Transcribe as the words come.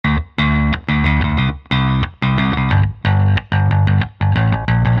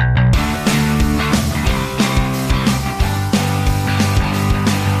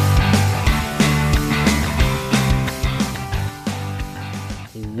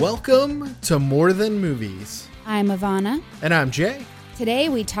Welcome to More Than Movies. I'm Ivana. And I'm Jay. Today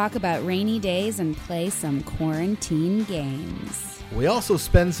we talk about rainy days and play some quarantine games. We also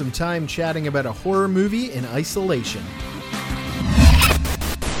spend some time chatting about a horror movie in isolation.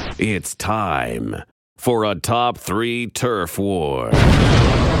 It's time for a top 3 turf war. All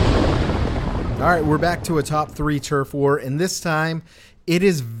right, we're back to a top 3 turf war, and this time it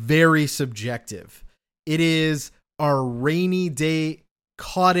is very subjective. It is our rainy day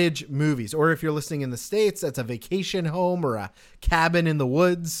cottage movies, or if you're listening in the States, that's a vacation home or a cabin in the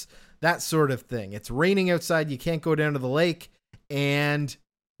woods, that sort of thing. It's raining outside, you can't go down to the lake, and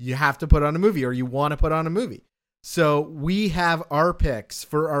you have to put on a movie, or you want to put on a movie. So we have our picks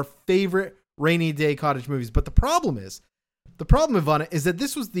for our favorite rainy day cottage movies. But the problem, Ivana, is that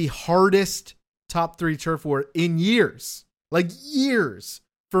this was the hardest top 3 turf war in years, like years,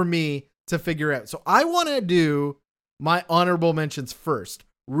 for me to figure out. So I want to do my honorable mentions first,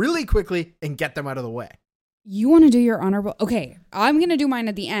 really quickly, and get them out of the way. You want to do your honorable? Okay, I'm going to do mine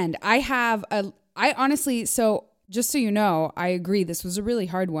at the end. I honestly, so just so you know, I agree. This was a really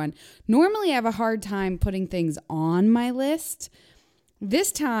hard one. Normally I have a hard time putting things on my list.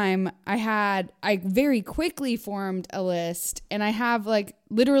 This time I very quickly formed a list, and I have like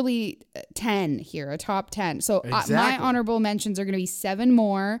literally 10 here, a top 10. So exactly. My honorable mentions are going to be 7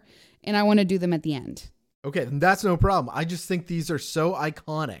 more, and I want to do them at the end. Okay, then that's no problem. I just think these are so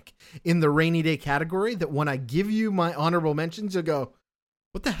iconic in the rainy day category that when I give you my honorable mentions, you'll go,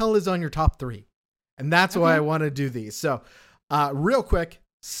 what the hell is on your top 3? And that's why I want to do these. So real quick,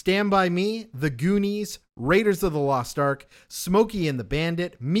 Stand By Me, The Goonies, Raiders of the Lost Ark, Smokey and the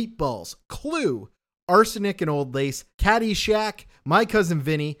Bandit, Meatballs, Clue, Arsenic and Old Lace, Caddyshack, My Cousin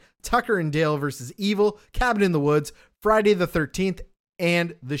Vinny, Tucker and Dale versus Evil, Cabin in the Woods, Friday the 13th,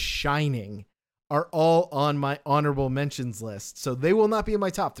 and The Shining are all on my honorable mentions list. So they will not be in my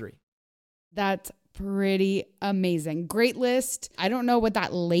top 3. That's pretty amazing. Great list. I don't know what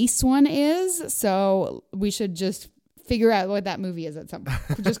that lace one is, so we should just figure out what that movie is at some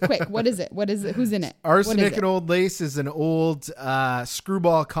point. Just quick. What is it? Who's in it? Arsenic and Old Lace is an old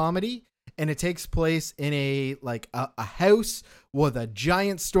screwball comedy, and it takes place in a house with a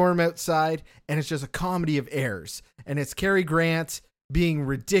giant storm outside, and it's just a comedy of errors. And it's Cary Grant being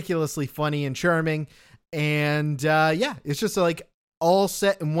ridiculously funny and charming. And it's just like all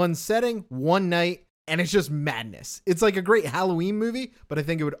set in one setting, one night, and it's just madness. It's like a great Halloween movie, but I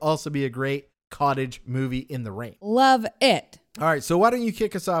think it would also be a great cottage movie in the rain. Love it. All right, so why don't you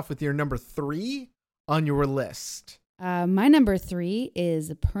kick us off with your number 3 on your list? My number 3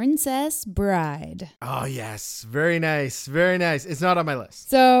 is Princess Bride. Oh, yes. Very nice. Very nice. It's not on my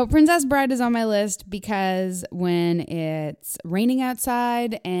list. So Princess Bride is on my list because when it's raining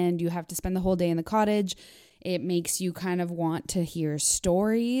outside and you have to spend the whole day in the cottage, it makes you kind of want to hear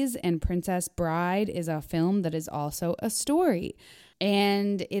stories. And Princess Bride is a film that is also a story.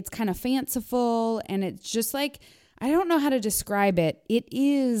 And it's kind of fanciful. And it's just like, I don't know how to describe it. It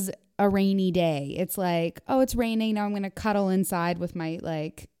is a rainy day. It's like, oh, it's raining. Now I'm going to cuddle inside with my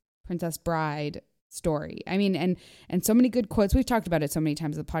like Princess Bride story. I mean, and so many good quotes. We've talked about it so many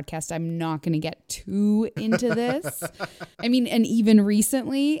times on the podcast. I'm not going to get too into this. I mean, and even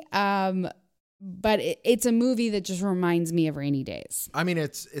recently, but it's a movie that just reminds me of rainy days. I mean,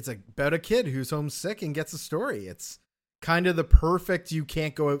 it's about a kid who's homesick and gets a story. It's kind of the perfect you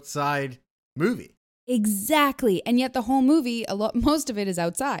can't go outside movie. Exactly. And yet the whole movie, most of it is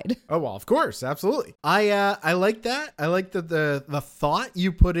outside. Oh, well, of course. Absolutely. I like that. I like the thought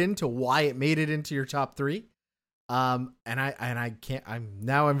you put into why it made it into your top 3. I thought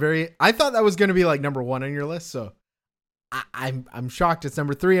that was going to be like number 1 on your list. So I'm shocked it's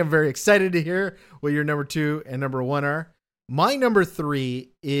number 3. I'm very excited to hear what your number 2 and number 1 are. My number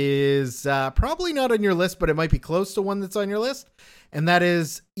 3 is probably not on your list, but it might be close to one that's on your list. And that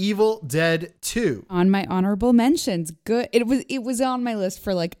is Evil Dead 2. On my honorable mentions. Good. It was on my list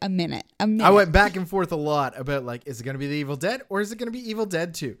for like a minute. I went back and forth a lot about like, is it going to be the Evil Dead or is it going to be Evil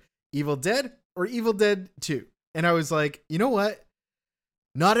Dead 2? Evil Dead or Evil Dead 2? And I was like, you know what?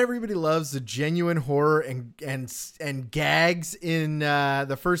 Not everybody loves the genuine horror and gags in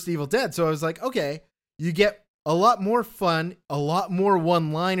the first Evil Dead. So I was like, okay, you get a lot more fun, a lot more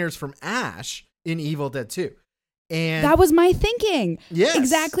one-liners from Ash in Evil Dead 2. And that was my thinking. Yes.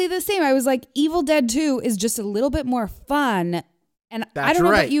 Exactly the same. I was like, Evil Dead 2 is just a little bit more fun. And I don't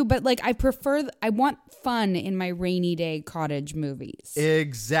know about you, but like I want fun in my rainy day cottage movies.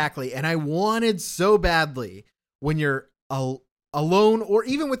 Exactly. And I wanted so badly when you're alone, or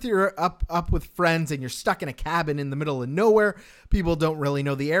even with your up with friends and you're stuck in a cabin in the middle of nowhere, people don't really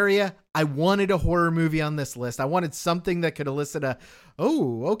know the area, I wanted a horror movie on this list. I wanted something that could elicit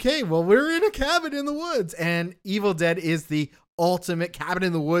oh, okay, well, we're in a cabin in the woods. And Evil Dead is the ultimate cabin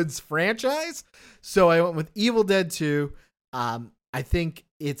in the woods franchise. So I went with Evil Dead 2. I think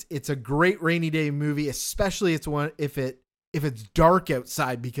it's a great rainy day movie, especially if it's dark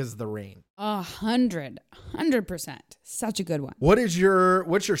outside because of the rain. 100%. Such a good one. What's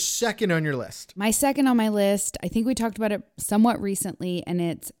your second on your list? My second on my list, I think we talked about it somewhat recently, and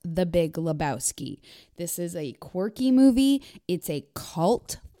it's The Big Lebowski. This is a quirky movie. It's a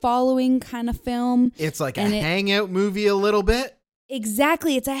cult following kind of film. It's like a hangout movie a little bit.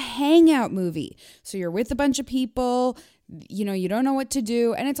 Exactly. It's a hangout movie. So you're with a bunch of people, you don't know what to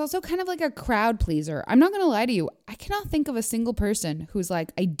do. And it's also kind of like a crowd pleaser. I'm not going to lie to you. I cannot think of a single person who's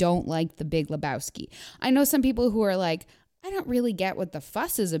like, I don't like The Big Lebowski. I know some people who are like, I don't really get what the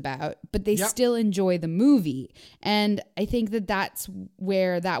fuss is about, but they still enjoy the movie. And I think that that's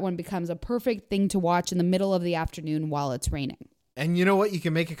where that one becomes a perfect thing to watch in the middle of the afternoon while it's raining. And you know what? You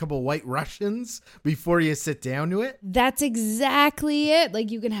can make a couple White Russians before you sit down to it. That's exactly it. Like,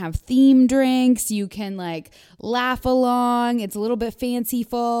 you can have theme drinks. You can like laugh along. It's a little bit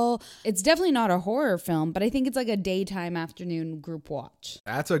fanciful. It's definitely not a horror film, but I think it's like a daytime afternoon group watch.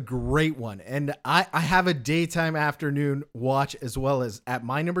 That's a great one. And I have a daytime afternoon watch as well as at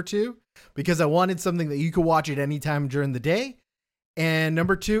my number 2, because I wanted something that you could watch at any time during the day. And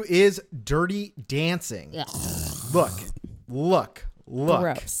number 2 is Dirty Dancing. Ugh. Look.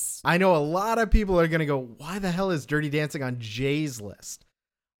 Gross. I know a lot of people are going to go, why the hell is Dirty Dancing on Jay's list?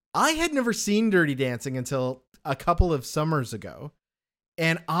 I had never seen Dirty Dancing until a couple of summers ago,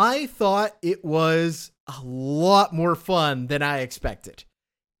 and I thought it was a lot more fun than I expected.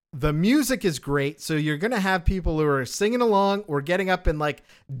 The music is great, so you're going to have people who are singing along or getting up and like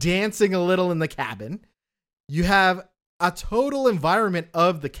dancing a little in the cabin. You have a total environment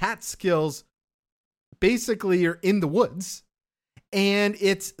of the Catskills. Basically, you're in the woods, and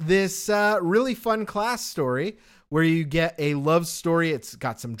it's this really fun class story where you get a love story. It's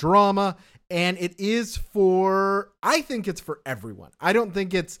got some drama, and I think it's for everyone. I don't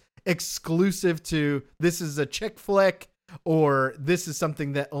think it's exclusive to this is a chick flick or this is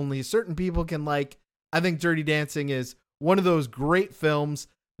something that only certain people can like. I think Dirty Dancing is one of those great films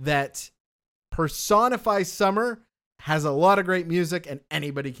that personifies summer, has a lot of great music, and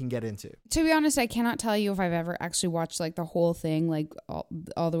anybody can get into. To be honest, I cannot tell you if I've ever actually watched like the whole thing, like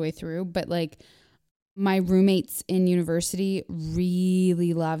all the way through, but like my roommates in university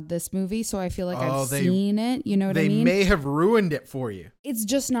really loved this movie, so I feel like I've seen it. You know what I mean? They may have ruined it for you. It's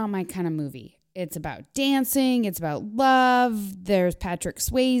just not my kind of movie. It's about dancing. It's about love. There's Patrick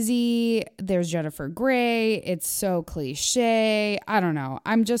Swayze. There's Jennifer Grey. It's so cliche. I don't know.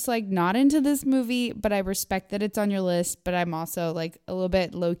 I'm just like not into this movie, but I respect that it's on your list. But I'm also like a little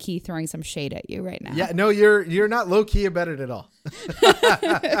bit low key throwing some shade at you right now. Yeah, no, you're not low key about it at all.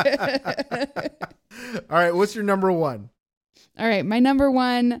 All right, what's your number 1? All right, my number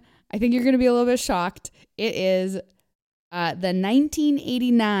 1. I think you're going to be a little bit shocked. It is the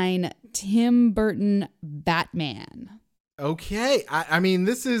 1989 Tim Burton Batman. Okay. I mean,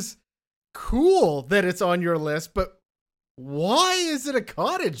 this is cool that it's on your list, but why is it a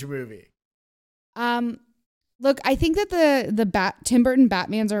cottage movie? Look, I think that the Tim Burton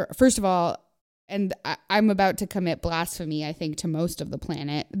Batmans are, first of all, and I'm about to commit blasphemy, I think, to most of the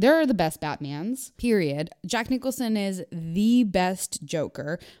planet. They're the best Batmans, period. Jack Nicholson is the best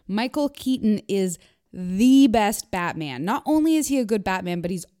Joker. Michael Keaton is the best Batman. Not only is he a good Batman,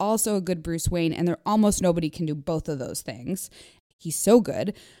 but he's also a good Bruce Wayne, and almost nobody can do both of those things. He's so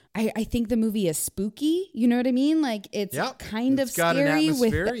good. I think the movie is spooky. You know what I mean? Like it's kind of got scary an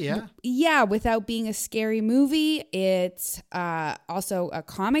atmosphere, without being a scary movie. It's also a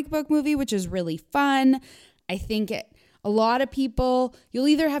comic book movie, which is really fun. I think a lot of people, you'll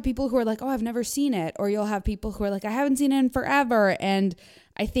either have people who are like, oh, I've never seen it, or you'll have people who are like, I haven't seen it in forever. And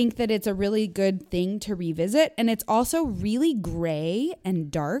I think that it's a really good thing to revisit. And it's also really gray and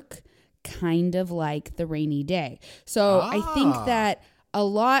dark, kind of like The Rainy Day. So I think that a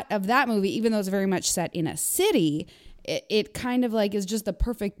lot of that movie, even though it's very much set in a city, it kind of like is just the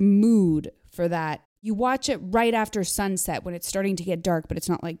perfect mood for that. You watch it right after sunset when it's starting to get dark, but it's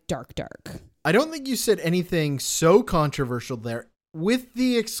not like dark. I don't think you said anything so controversial there, with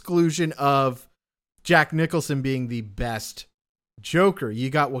the exclusion of Jack Nicholson being the best Joker.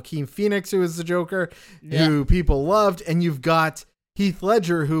 You got Joaquin Phoenix, who is the Joker, who people loved, and you've got Heath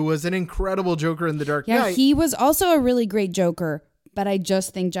Ledger, who was an incredible Joker in The Dark Knight. Yeah, he was also a really great Joker, but I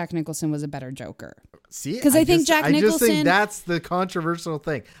just think Jack Nicholson was a better Joker. See, because I think Jack I just think Nicholson. that's the controversial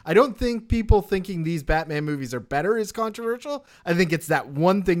thing. I don't think people thinking these Batman movies are better is controversial. I think it's that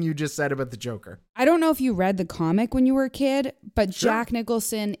one thing you just said about the Joker. I don't know if you read the comic when you were a kid, but Sure. Jack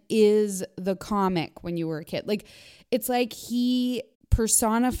Nicholson is the comic when you were a kid. Like, it's like he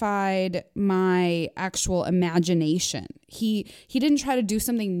personified my actual imagination. He didn't try to do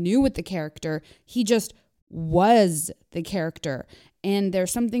something new with the character. He just was the character. And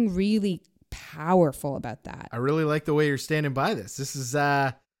there's something really powerful about that. I really like the way you're standing by this. This is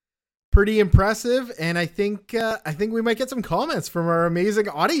pretty impressive, and I think we might get some comments from our amazing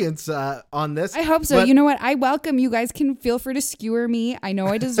audience on this. I hope so. But You know what? I welcome you guys. Can feel free to skewer me. I know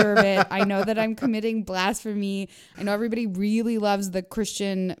I deserve it. I know that I'm committing blasphemy. I know everybody really loves the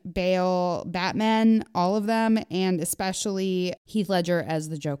Christian Bale Batman, all of them, and especially Heath Ledger as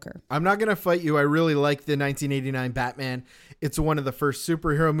the Joker. I'm not going to fight you. I really like the 1989 Batman. It's one of the first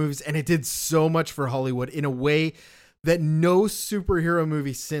superhero movies, and it did so much for Hollywood in a way that no superhero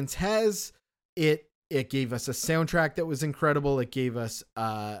movie since has. It gave us a soundtrack that was incredible. It gave us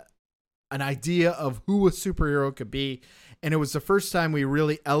an idea of who a superhero could be. And it was the first time we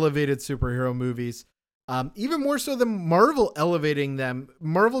really elevated superhero movies, even more so than Marvel elevating them.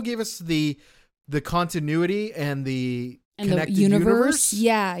 Marvel gave us the continuity and the connected universe.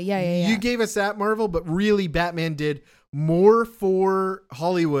 Yeah. You gave us that, Marvel, but really Batman did more for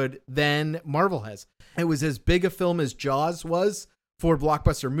Hollywood than Marvel has. It was as big a film as Jaws was for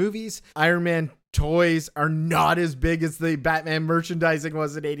blockbuster movies. Iron Man toys are not as big as the Batman merchandising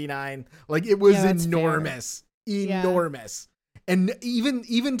was in 89. Like, it was enormous. Enormous. And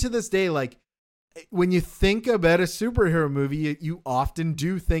even to this day, like, when you think about a superhero movie, you often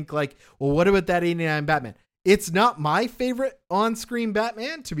do think like, well, what about that 89 Batman? It's not my favorite on-screen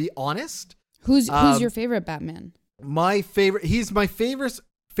Batman, to be honest. Who's your favorite Batman? My favorite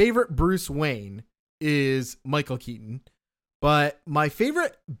Bruce Wayne is Michael Keaton, but my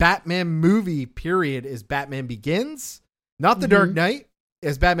favorite Batman movie period is Batman Begins, not The Dark Knight,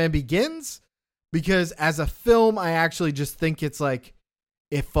 is Batman Begins, because as a film, I actually just think it's like,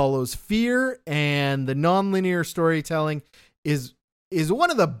 it follows fear, and the nonlinear storytelling is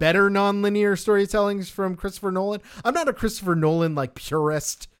one of the better nonlinear storytellings from Christopher Nolan. I'm not a Christopher Nolan like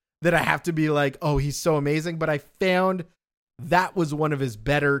purist that I have to be like, oh, he's so amazing, but I found that was one of his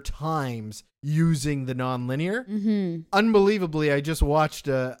better times using the nonlinear. Unbelievably, I just watched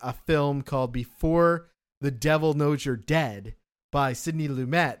a film called Before the Devil Knows You're Dead by Sidney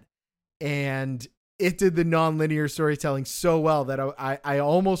Lumet, and it did the nonlinear storytelling so well that I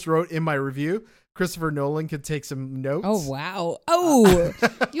almost wrote in my review, Christopher Nolan could take some notes. Oh, wow. Oh,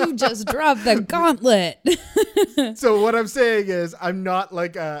 you just dropped the gauntlet. So what I'm saying is I'm not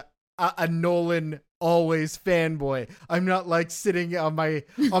like a Nolan always fanboy. I'm not like sitting on my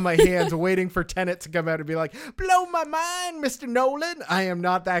hands waiting for Tenet to come out and be like, blow my mind, Mr. Nolan. I am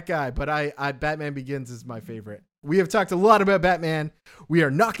not that guy, but I Batman Begins is my favorite. We have talked a lot about Batman. We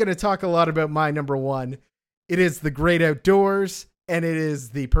are not going to talk a lot about my number one. It is The Great Outdoors, and it is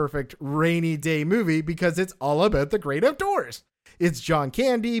the perfect rainy day movie because it's all about the great outdoors. It's John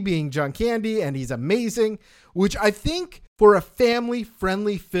Candy being John Candy, and he's amazing, which I think for a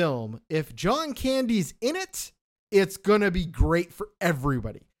family-friendly film, if John Candy's in it, it's going to be great for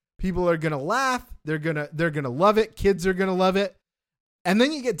everybody. People are going to laugh. They're going to love it. Kids are going to love it. And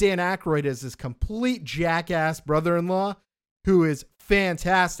then you get Dan Aykroyd as this complete jackass brother-in-law who is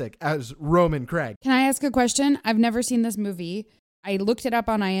fantastic as Roman Craig. Can I ask a question? I've never seen this movie. I looked it up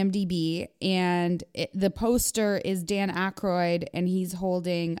on IMDb, and the poster is Dan Aykroyd, and he's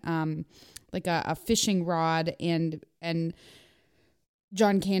holding like a fishing rod, and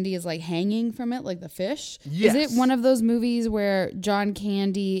John Candy is like hanging from it, like the fish. Yes. Is it one of those movies where John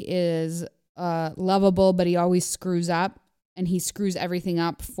Candy is lovable, but he always screws up, and he screws everything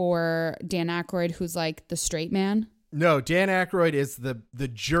up for Dan Aykroyd, who's like the straight man? No, Dan Aykroyd is the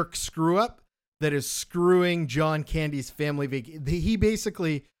jerk screw up that is screwing John Candy's family vacation. He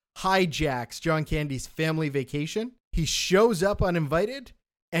basically hijacks John Candy's family vacation. He shows up uninvited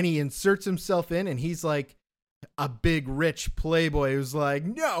and he inserts himself in, and he's like a big rich playboy who's like,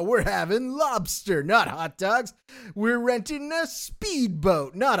 no, we're having lobster, not hot dogs. We're renting a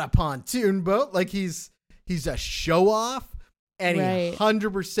speedboat, not a pontoon boat. Like he's a show off, and Right. he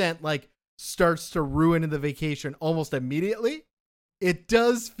 100% like starts to ruin the vacation almost immediately. It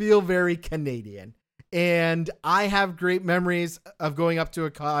does feel very Canadian. And I have great memories of going up to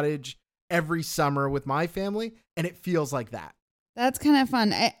a cottage every summer with my family, and it feels like that. That's kind of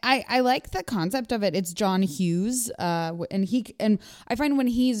fun. I like the concept of it. It's John Hughes, and I find when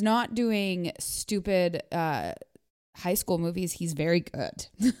he's not doing stupid high school movies, he's very good.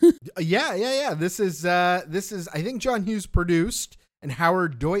 Yeah. This is I think John Hughes produced and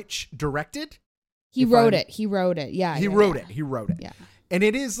Howard Deutsch directed. He wrote it. Yeah. He wrote it. Yeah. And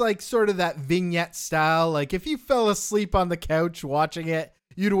it is like sort of that vignette style. Like if you fell asleep on the couch watching it,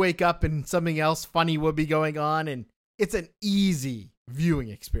 you'd wake up and something else funny would be going on. And it's an easy viewing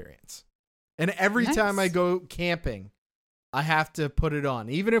experience. And every time I go camping, I have to put it on.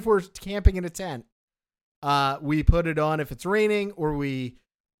 Even if we're camping in a tent, we put it on if it's raining, or we,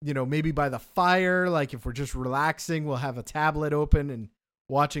 maybe by the fire. Like if we're just relaxing, we'll have a tablet open and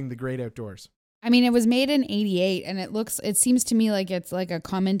watching the great outdoors. I mean, it was made in 88 and it seems to me like it's like a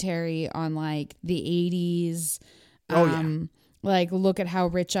commentary on like the 80s. Like, look at how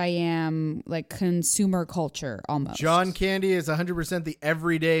rich I am, like consumer culture almost. John Candy is 100% the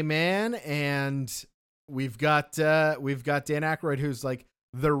everyday man. And we've got Dan Aykroyd, who's like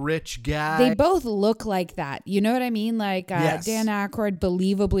the rich guy. They both look like that. You know what I mean? Like Yes. Dan Aykroyd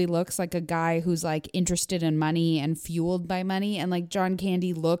believably looks like a guy who's like interested in money and fueled by money. And like John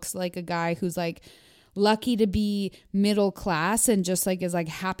Candy looks like a guy who's like lucky to be middle class and just like is like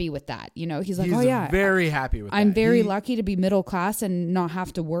happy with that. He's like, very happy with that. I'm very lucky to be middle class and not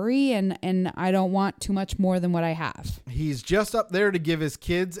have to worry. And I don't want too much more than what I have. He's just up there to give his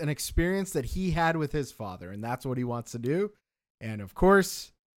kids an experience that he had with his father. And that's what he wants to do. And of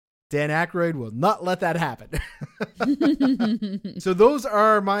course, Dan Aykroyd will not let that happen. So those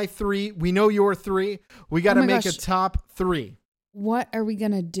are my three. We know your three. We got to make a top three. What are we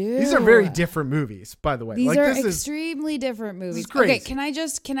going to do? These are very different movies, by the way. These are extremely different movies. This is crazy. Okay, can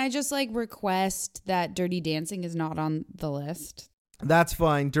I just like request that Dirty Dancing is not on the list? That's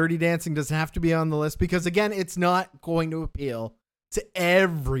fine. Dirty Dancing doesn't have to be on the list because, again, it's not going to appeal to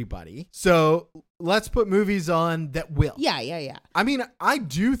everybody. So let's put movies on that will. Yeah. I mean, I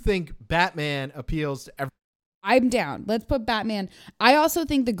do think Batman appeals to everybody. I'm down. Let's put Batman. I also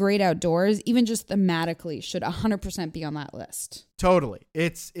think The Great Outdoors, even just thematically, should 100% be on that list. Totally.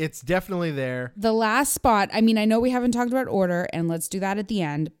 It's definitely there. The last spot, I mean, I know we haven't talked about order, and let's do that at the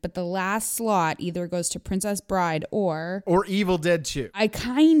end, but the last slot either goes to Princess Bride or Evil Dead 2. I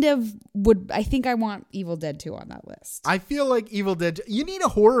think I want Evil Dead 2 on that list. I feel like Evil Dead, you need a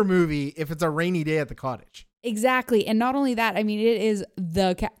horror movie if it's a rainy day at the cottage. Exactly. And not only that, I mean, it is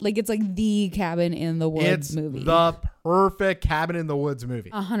it's like the Cabin in the Woods movie. It's the perfect Cabin in the Woods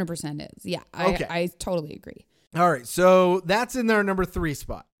movie. 100% is. Yeah. Okay. I totally agree. All right. So that's in our number 3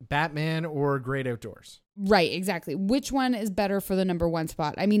 spot. Batman or Great Outdoors. Right. Exactly. Which one is better for the number 1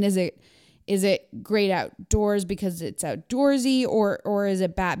 spot? I mean, is it Great Outdoors because it's outdoorsy, or is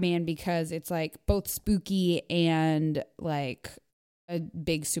it Batman because it's like both spooky and like a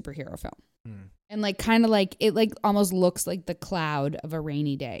big superhero film? And like kind of like it like almost looks like the cloud of a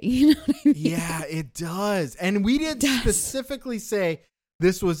rainy day. You know what I mean? Yeah, it does. And we didn't specifically say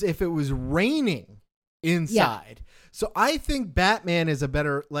this was if it was raining inside. Yeah. So I think Batman is a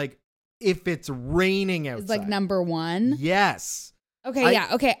better, like, if it's raining outside. It's like number 1. Yes. Okay.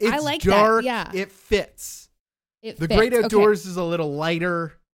 Okay. It's I like dark, that. Yeah. It fits. The Great Outdoors is a little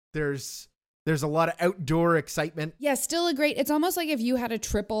lighter. There's a lot of outdoor excitement. Yeah, still it's almost like if you had a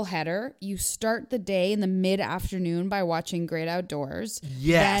triple header, you start the day in the mid-afternoon by watching Great Outdoors.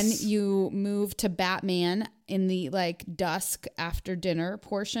 Yes. Then you move to Batman in the like dusk after dinner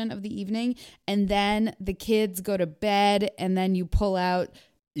portion of the evening. And then the kids go to bed and then you pull out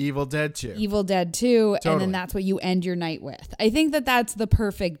Evil Dead 2. Totally. And then that's what you end your night with. I think that's the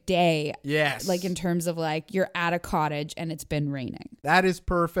perfect day. Yes. Like in terms of like you're at a cottage and it's been raining. That is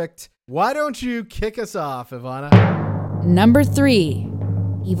perfect. Why don't you kick us off, Ivana? Number 3,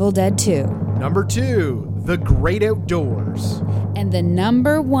 Evil Dead 2. Number 2, The Great Outdoors. And the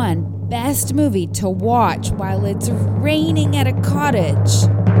number 1 best movie to watch while it's raining at a cottage,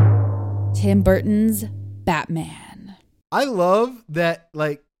 Tim Burton's Batman. I love that,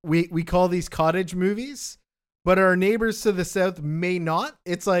 like, we call these cottage movies, but our neighbors to the south may not.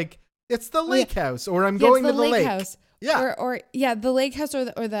 It's like, it's the lake house, or I'm going to the lake house. Yeah. Or the lake house or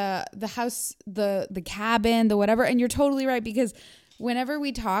the house, the cabin, the whatever. And you're totally right, because whenever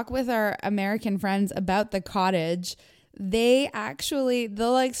we talk with our American friends about the cottage, they'll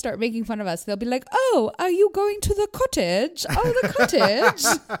like start making fun of us. They'll be like, "Oh, are you going to the cottage? Oh, the cottage."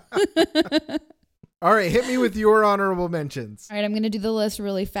 All right, hit me with your honorable mentions. All right, I'm going to do the list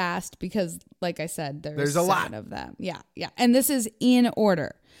really fast because, like I said, there's a lot of them. Yeah. And this is in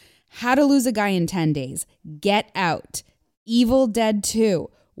order. How to Lose a Guy in 10 Days, Get Out, Evil Dead 2,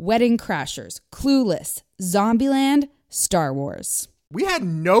 Wedding Crashers, Clueless, Zombieland, Star Wars. We had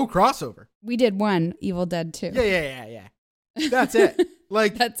no crossover. We did one, Evil Dead 2. Yeah. That's it.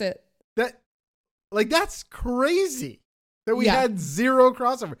 Like that's it. Like, that's crazy that we Yeah. had zero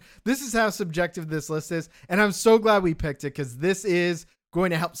crossover. This is how subjective this list is. And I'm so glad we picked it because this is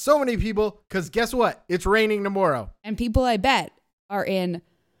going to help so many people. Because guess what? It's raining tomorrow. And people, I bet, are in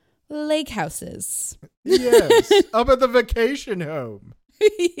lake houses. Yes. Up at the vacation home.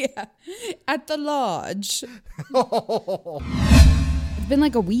 Yeah. At the lodge. Oh. It's been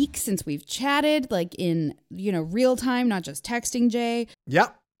like a week since we've chatted, like in, real time, not just texting, Jay.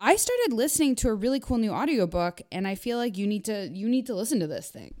 Yep. I started listening to a really cool new audiobook, and I feel like you need to listen to this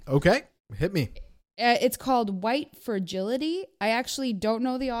thing. Okay. Hit me. It's called White Fragility. I actually don't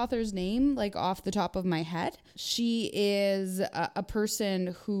know the author's name, like off the top of my head. She is a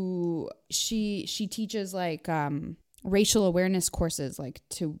person who she teaches like racial awareness courses, like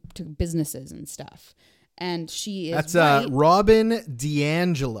to businesses and stuff. And she is That's Robin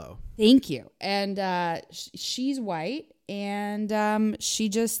DiAngelo. Thank you. And she's white, and she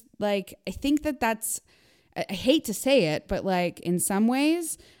just like, I think that's, I hate to say it, but like in some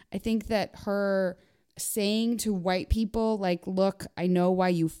ways, I think that her saying to white people, like, look, I know why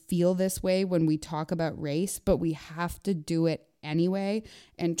you feel this way when we talk about race, but we have to do it anyway.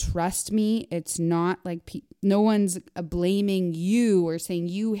 And trust me, it's not like no one's blaming you or saying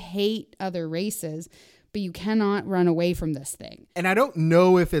you hate other races, but you cannot run away from this thing. And I don't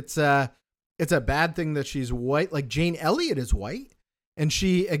know if it's a bad thing that she's white. Like Jane Elliott is white, and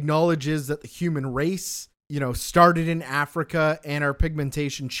she acknowledges that the human race, started in Africa and our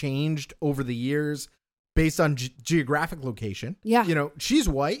pigmentation changed over the years based on geographic location. Yeah. She's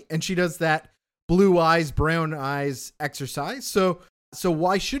white and she does that blue eyes, brown eyes exercise. So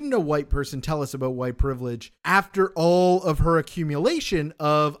why shouldn't a white person tell us about white privilege after all of her accumulation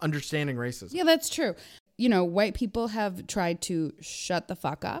of understanding racism? Yeah, that's true. White people have tried to shut the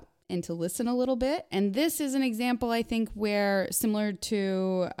fuck up and to listen a little bit. And this is an example, I think, where similar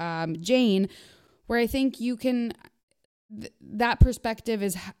to Jane, where I think you can, that perspective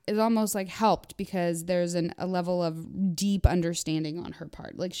is almost like helped because there's a level of deep understanding on her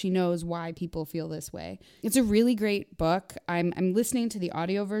part. Like she knows why people feel this way. It's a really great book. I'm listening to the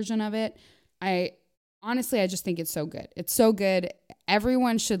audio version of it. I just think it's so good. It's so good.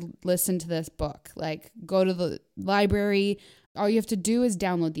 Everyone should listen to this book. Like go to the library. All you have to do is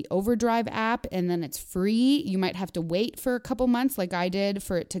download the Overdrive app and then it's free. You might have to wait for a couple months like I did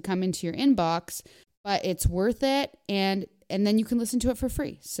for it to come into your inbox, but it's worth it. And then you can listen to it for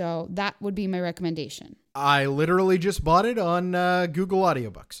free. So that would be my recommendation. I literally just bought it on Google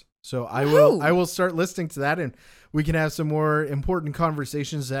Audiobooks. So I will start listening to that and we can have some more important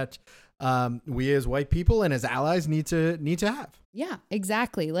conversations that we as white people and as allies need to have. Yeah,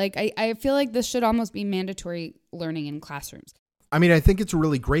 exactly. Like I feel like this should almost be mandatory learning in classrooms. I mean, I think it's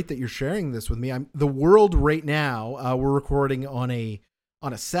really great that you're sharing this with me. The world right now, we're recording on a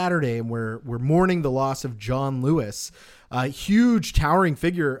Saturday and we're mourning the loss of John Lewis, a huge towering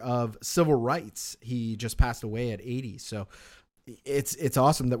figure of civil rights. He just passed away at 80. So it's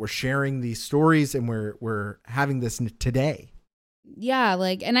awesome that we're sharing these stories and we're having this today. Yeah,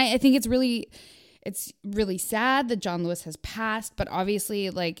 and I think it's really sad that John Lewis has passed, but obviously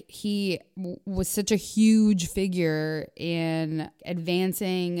he was such a huge figure in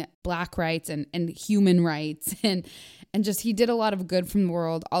advancing Black rights and human rights and just he did a lot of good from the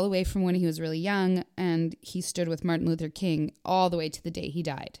world all the way from when he was really young, and he stood with Martin Luther King all the way to the day he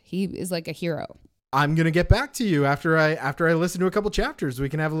died. He is like a hero. I'm going to get back to you after I listen to a couple chapters. We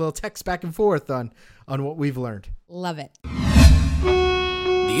can have a little text back and forth on what we've learned. Love it.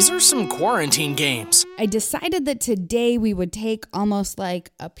 These are some quarantine games. I decided that today we would take almost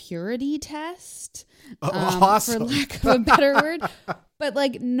like a purity test. Awesome. For lack of a better word.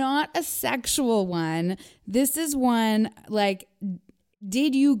 But not a sexual one. This is one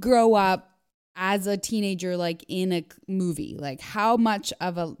did you grow up as a teenager in a movie? How much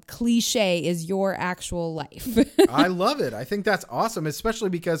of a cliche is your actual life? I love it. I think that's awesome, especially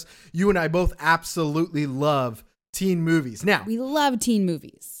because you and I both absolutely love teen movies. Now, we love teen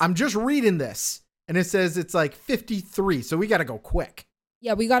movies. I'm just reading this and it says it's 53. So we got to go quick.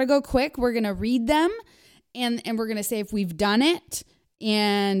 Yeah, we got to go quick. We're going to read them and we're going to say if we've done it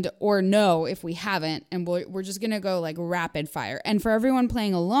or no, if we haven't. And we're just going to go rapid fire. And for everyone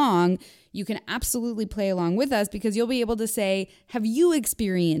playing along, you can absolutely play along with us because you'll be able to say, have you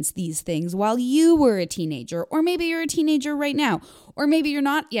experienced these things while you were a teenager? Or maybe you're a teenager right now. Or maybe you're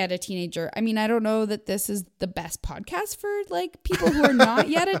not yet a teenager. I mean, I don't know that this is the best podcast for people who are not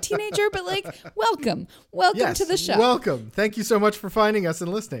yet a teenager, but welcome. Welcome to the show. Welcome. Thank you so much for finding us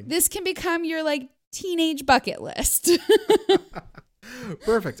and listening. This can become your teenage bucket list.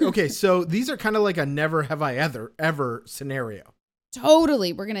 Perfect. Okay, so these are kind of like a never have I ever scenario.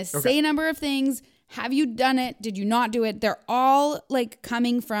 Totally. We're going to say a number of things, Have you done it? Did you not do it? They're all like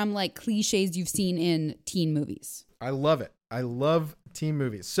coming from like cliches you've seen in teen movies. I love it. I love teen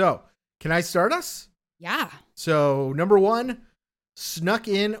movies. So, can I start us? Yeah. So, number 1, snuck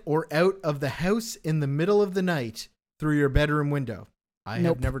in or out of the house in the middle of the night through your bedroom window. I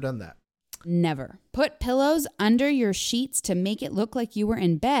Nope. have never done that. Never. Put pillows under your sheets to make it look like you were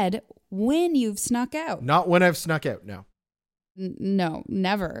in bed when you've snuck out. Not when I've snuck out, no. No,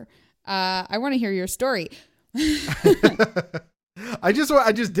 never. I want to hear your story. I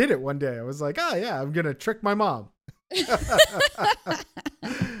just did it one day. I was like, oh yeah, I'm going to trick my mom.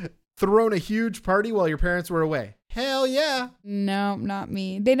 Thrown a huge party while your parents were away. Hell yeah. No, not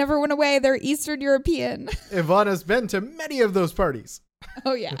me. They never went away. They're Eastern European. Ivana's been to many of those parties.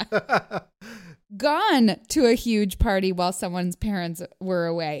 Oh, yeah. Gone to a huge party while someone's parents were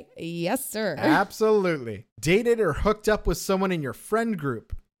away. Yes, sir. Absolutely. Dated or hooked up with someone in your friend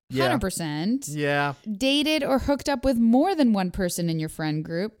group. Yeah. 100%. Yeah. Dated or hooked up with more than one person in your friend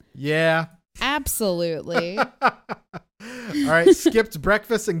group. Yeah. Absolutely. All right. Skipped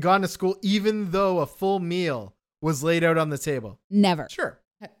breakfast and gone to school even though a full meal was laid out on the table. Never. Sure.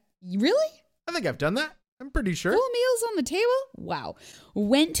 Really? I think I've done that. I'm pretty sure. Full meals on the table? Wow.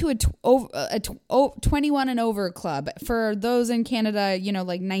 Went to a 21 and over club. For those in Canada,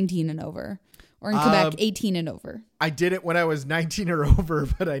 like 19 and over. Or in Quebec, 18 and over. I did it when I was 19 or over,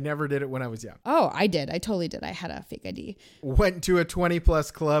 but I never did it when I was young. Oh, I did. I totally did. I had a fake ID. Went to a 20 plus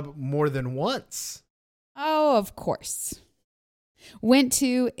club more than once. Oh, of course. Went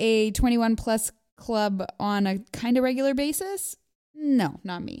to a 21 plus club on a kind of regular basis? No,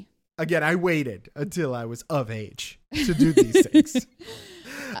 not me. Again, I waited until I was of age to do these things.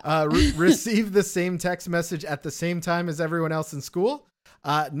 Received the same text message at the same time as everyone else in school?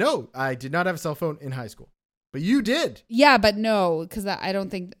 No, I did not have a cell phone in high school, but you did. Yeah, but no, because I don't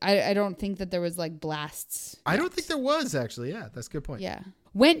think that there was like blasts. I don't think there was actually. Yeah, that's a good point. Yeah.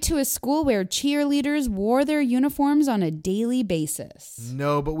 Went to a school where cheerleaders wore their uniforms on a daily basis.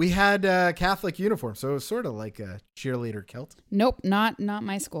 No, but we had Catholic uniforms, so it was sort of like a cheerleader kilt. Nope, not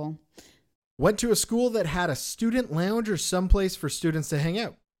my school. Went to a school that had a student lounge or someplace for students to hang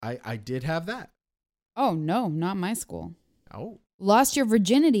out. I did have that. Oh, no, not my school. Oh. Lost your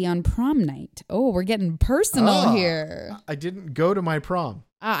virginity on prom night. Oh, we're getting personal here. I didn't go to my prom.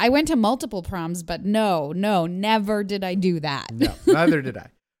 I went to multiple proms, but no, never did I do that. No, neither did I.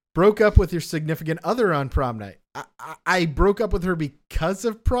 Broke up with your significant other on prom night. I broke up with her because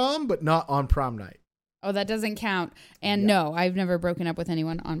of prom, but not on prom night. Oh, that doesn't count. And no, I've never broken up with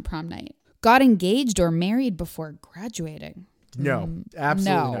anyone on prom night. Got engaged or married before graduating? No,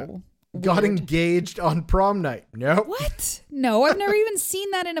 absolutely not. No. Got Weird. engaged on prom night. No. What? No, I've never even seen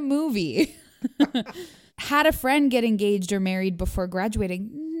that in a movie. Had a friend get engaged or married before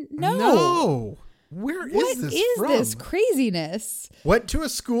graduating? No. Where is What this is from? this craziness? Went to a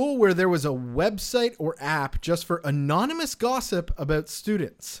school where there was a website or app just for anonymous gossip about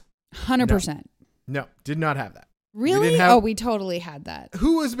students. 100%. No, did not have that. Really? We totally had that.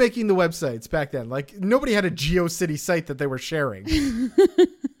 Who was making the websites back then? Like, nobody had a GeoCity site that they were sharing.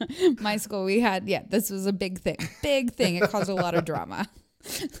 My school, we had, this was a big thing. Big thing. It caused a lot of drama.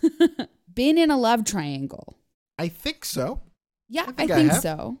 Been in a love triangle. I think so. Yeah, I I think think have.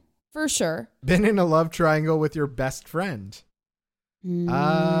 so. For sure. Been in a love triangle with your best friend.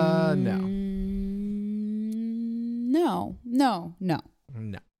 No. No. No.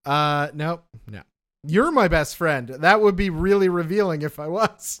 Nope. No. You're my best friend. That would be really revealing if I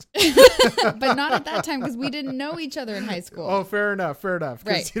was. But not at that time because we didn't know each other in high school. Oh, fair enough. 'Cause,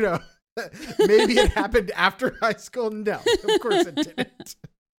 Right. maybe it happened after high school. No, of course it didn't.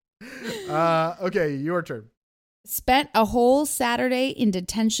 Okay, your turn. Spent a whole Saturday in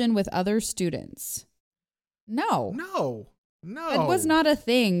detention with other students. No. No. It was not a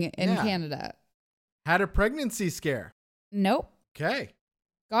thing in Yeah. Canada. Had a pregnancy scare. Nope. Okay.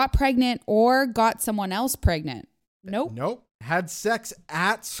 Got pregnant or got someone else pregnant. Nope. Nope. Had sex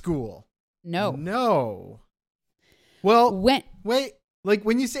at school. No. No. Well, Went wait. Like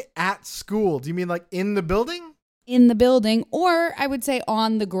when you say at school, do you mean like in the building? in the building, or I would say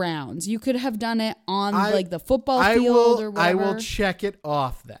on the grounds. You could have done it on like the football field or whatever. I will check it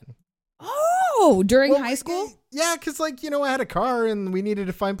off then. Oh, during high school? Yeah, because like, I had a car and we needed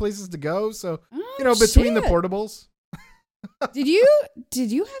to find places to go. So, Oh, between the shit. portables. Did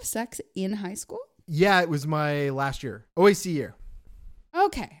you have sex in high school? Yeah, it was my last year. OAC year.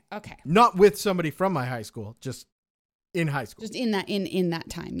 Okay. Not with somebody from my high school, just in high school. Just in that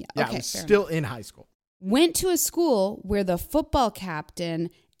time. Yeah. Yeah, Okay. I was fair still in high school. enough. Went to a school where the football captain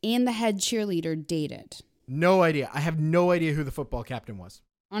and the head cheerleader dated. No idea. I have no idea who the football captain was.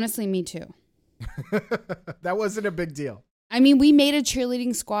 Honestly, me too. That wasn't a big deal. I mean, we made a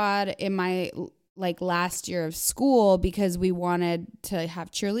cheerleading squad in my last year of school because we wanted to have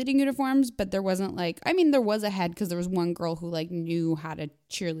cheerleading uniforms, but there wasn't there was a head because there was one girl who knew how to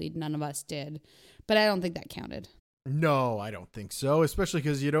cheerlead. None of us did, but I don't think that counted. No, I don't think so, especially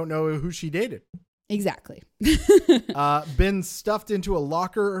because you don't know who she dated. Exactly. Been stuffed into a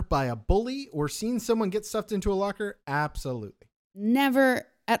locker by a bully or seen someone get stuffed into a locker? Absolutely. Never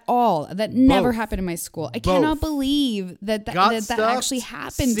at all. That never Both. happened in my school. I cannot believe that actually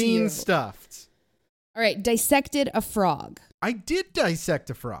happened to you. Seen stuffed. All right, dissected a frog. I did dissect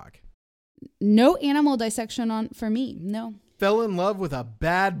a frog. No animal dissection for me. No. Fell in love with a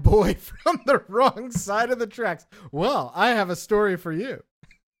bad boy from the wrong side of the tracks. Well, I have a story for you.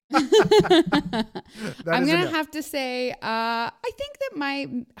 I'm going to have to say, I think that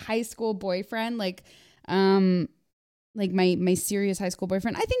my high school boyfriend, my serious high school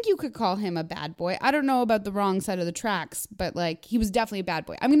boyfriend, I think you could call him a bad boy. I don't know about the wrong side of the tracks, but he was definitely a bad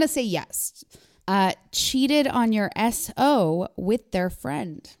boy. I'm going to say yes. Cheated on your SO with their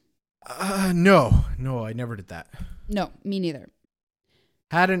friend. No, I never did that. No, me neither.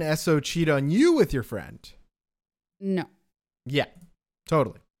 Had an SO cheat on you with your friend? No. Yeah,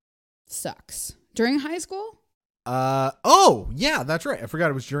 totally. Sucks. During high school? Oh, yeah, that's right. I forgot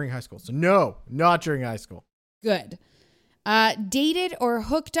it was during high school. So no, not during high school. Good. Dated or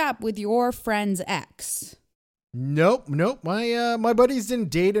hooked up with your friend's ex? Nope. My buddies didn't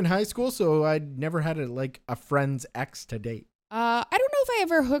date in high school, so I never had a friend's ex to date. I don't know if I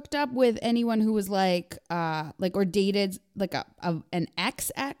ever hooked up with anyone who was or dated an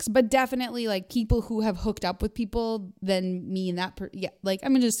ex, but definitely people who have hooked up with people than me and that.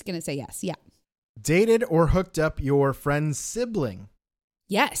 I'm just gonna say yes. Yeah. Dated or hooked up your friend's sibling?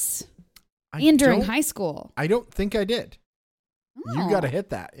 Yes. And during high school. I don't think I did. Oh. You got to hit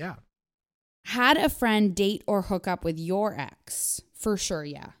that. Yeah. Had a friend date or hook up with your ex? For sure.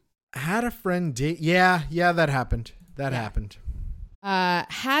 Yeah. Had a friend date. Yeah, that happened. That happened.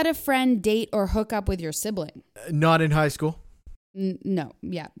 Had a friend date or hook up with your sibling? Not in high school. No.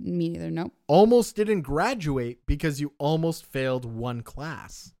 Yeah, me neither. No. Almost didn't graduate because you almost failed one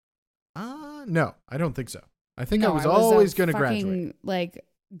class. No, I don't think so. I think I was always going to graduate.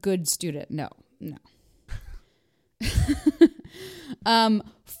 Good student. No.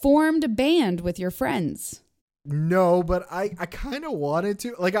 Formed a band with your friends? No, but I kind of wanted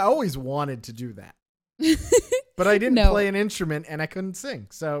to. I always wanted to do that. But I didn't play an instrument and I couldn't sing,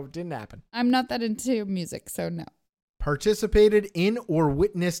 so it didn't happen. I'm not that into music, so no. Participated in or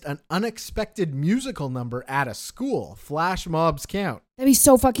witnessed an unexpected musical number at a school. Flash mobs count. That'd be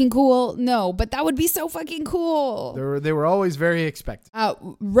so fucking cool. No, but that would be so fucking cool. They were always very expected.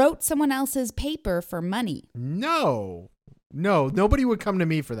 Wrote someone else's paper for money. No, nobody would come to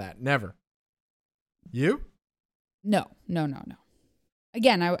me for that. Never. You? No.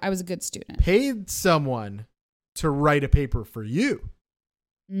 Again, I was a good student. Paid someone to write a paper for you?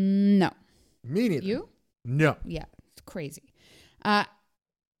 No. Me neither. You? No. Yeah, it's crazy. Got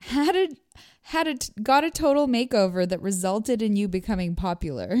a total makeover that resulted in you becoming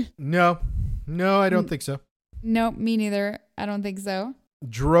popular? No, I don't think so. No, me neither. I don't think so.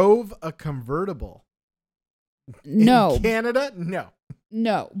 Drove a convertible? No. In Canada?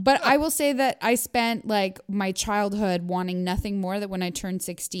 No, but I will say that I spent my childhood wanting nothing more than when I turned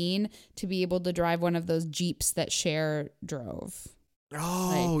 16 to be able to drive one of those Jeeps that Cher drove.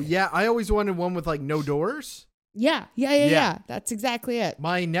 Oh, yeah. I always wanted one with no doors. Yeah. That's exactly it.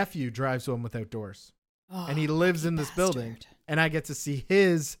 My nephew drives one without doors. Oh, and he lives in this building. And I get to see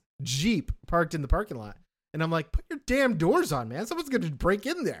his Jeep parked in the parking lot. And I'm like, put your damn doors on, man. Someone's going to break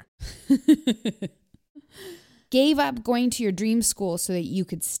in there. Gave up going to your dream school so that you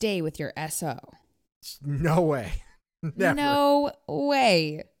could stay with your SO? No way. Never. No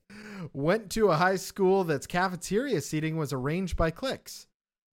way. Went to a high school that's cafeteria seating was arranged by cliques.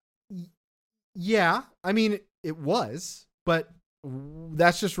 Yeah, I mean, it was, but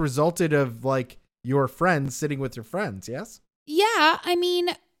that's just resulted of your friends sitting with your friends, yes? Yeah, I mean,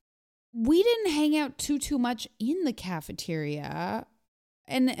 we didn't hang out too much in the cafeteria.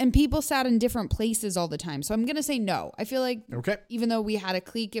 And people sat in different places all the time. So I'm going to say no. I feel even though we had a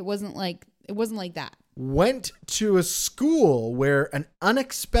clique, it wasn't like that. Went to a school where an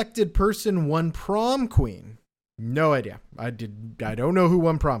unexpected person won prom queen. No idea. I don't know who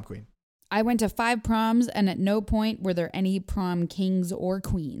won prom queen. I went to 5 proms and at no point were there any prom kings or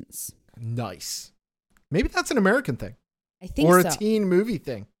queens. Nice. Maybe that's an American thing. I think so. Or a teen movie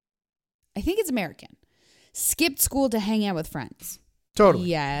thing. I think it's American. Skipped school to hang out with friends. Totally.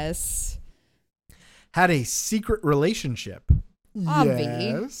 Yes. Had a secret relationship.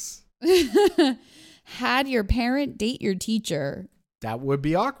 Obvi. Yes. Had your parent date your teacher? That would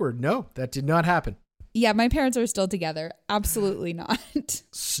be awkward. No, that did not happen. Yeah, my parents are still together. Absolutely not.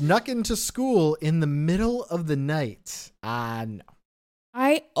 Snuck into school in the middle of the night. No.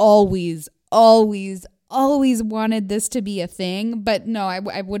 I always wanted this to be a thing, but no,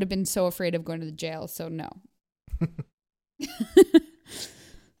 I would have been so afraid of going to the jail, so no.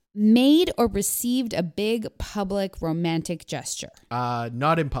 Made or received a big public romantic gesture?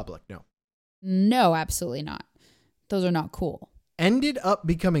 Not in public, no. No, absolutely not. Those are not cool. Ended up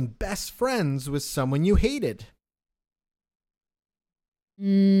becoming best friends with someone you hated?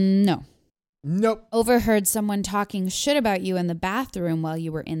 No. Nope. Overheard someone talking shit about you in the bathroom while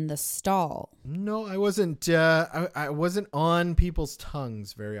you were in the stall? No, I wasn't. I wasn't on people's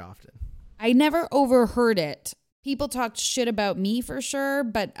tongues very often. I never overheard it. People talked shit about me for sure,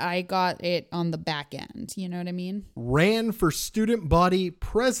 but I got it on the back end. You know what I mean? Ran for student body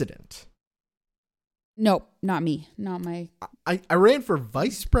president? Nope, not me. Not my... I ran for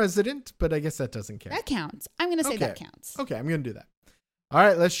vice president, but I guess that doesn't count. That counts. I'm going to say that counts. Okay, I'm going to do that. All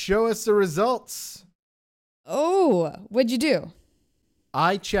right, let's show us the results. Oh, what'd you do?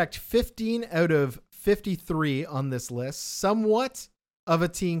 I checked 15 out of 53 on this list. Somewhat of a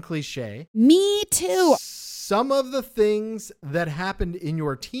teen cliche. Me too. Some of the things that happened in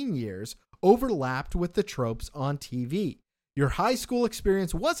your teen years overlapped with the tropes on TV. Your high school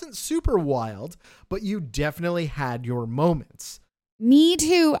experience wasn't super wild, but you definitely had your moments. Me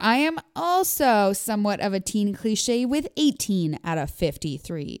too. I am also somewhat of a teen cliche with 18 out of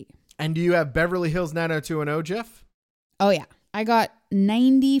 53. And do you have Beverly Hills 90210, Jeff? Oh, yeah. I got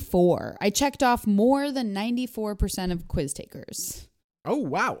 94. I checked off more than 94% of quiz takers. Oh,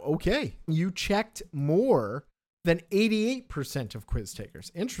 wow. Okay. You checked more than 88% of quiz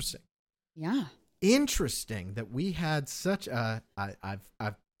takers. Interesting. Yeah. Interesting that we had such a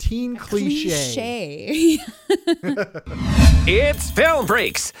teen cliche. It's Film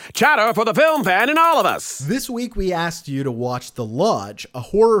Freaks, chatter for the film fan in all of us. This week we asked you to watch The Lodge, a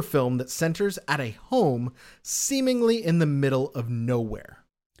horror film that centers at a home seemingly in the middle of nowhere.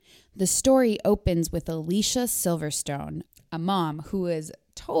 The story opens with Alicia Silverstone, a mom who is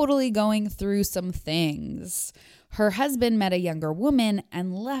totally going through some things. Her husband met a younger woman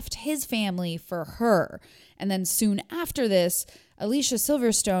and left his family for her. And then soon after this, Alicia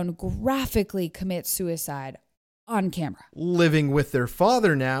Silverstone graphically commits suicide on camera. Living with their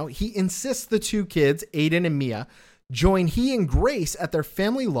father now, he insists the two kids, Aiden and Mia, join he and Grace at their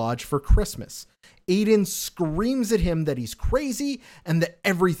family lodge for Christmas. Aiden screams at him that he's crazy and that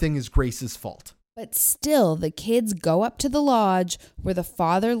everything is Grace's fault. But still, the kids go up to the lodge where the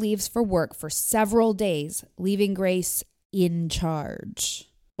father leaves for work for several days, leaving Grace in charge.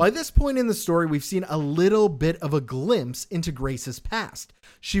 By this point in the story, we've seen a little bit of a glimpse into Grace's past.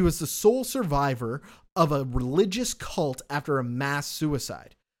 She was the sole survivor of a religious cult after a mass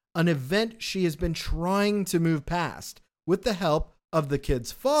suicide, an event she has been trying to move past with the help of the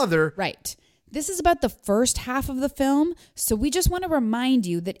kid's father. Right. This is about the first half of the film, so we just want to remind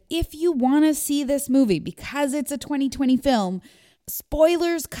you that if you want to see this movie, because it's a 2020 film,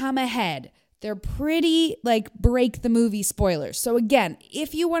 spoilers come ahead. They're pretty, break the movie spoilers. So again,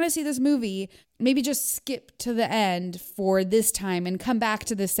 if you want to see this movie, maybe just skip to the end for this time and come back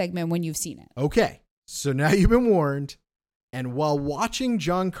to this segment when you've seen it. Okay, so now you've been warned. And while watching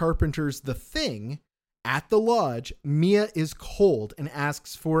John Carpenter's The Thing, at the lodge, Mia is cold and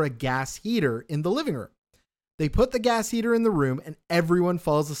asks for a gas heater in the living room. They put the gas heater in the room and everyone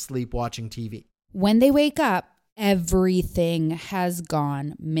falls asleep watching TV. When they wake up, everything has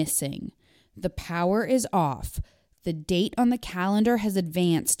gone missing. The power is off. The date on the calendar has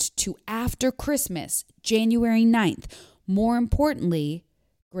advanced to after Christmas, January 9th. More importantly,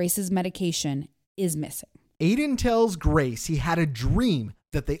 Grace's medication is missing. Aiden tells Grace he had a dream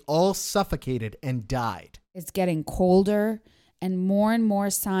that they all suffocated and died. It's getting colder, and more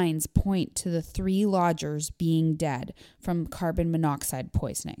signs point to the 3 lodgers being dead from carbon monoxide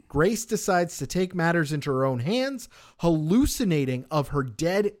poisoning. Grace decides to take matters into her own hands, hallucinating of her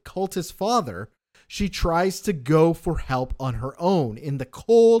dead cultist father. She tries to go for help on her own in the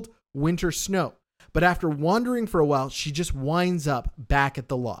cold winter snow. But after wandering for a while, she just winds up back at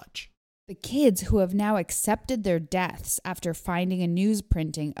the lodge. The kids, who have now accepted their deaths after finding a news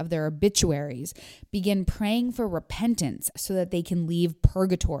printing of their obituaries, begin praying for repentance so that they can leave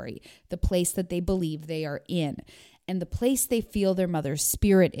purgatory, the place that they believe they are in, and the place they feel their mother's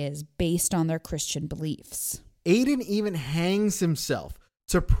spirit is based on their Christian beliefs. Aiden even hangs himself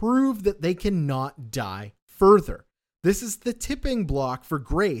to prove that they cannot die further. This is the tipping block for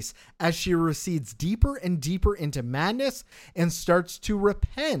Grace as she recedes deeper and deeper into madness and starts to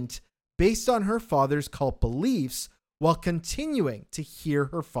repent based on her father's cult beliefs while continuing to hear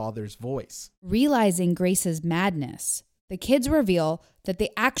her father's voice. Realizing Grace's madness, the kids reveal that they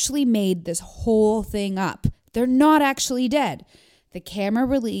actually made this whole thing up. They're not actually dead. The camera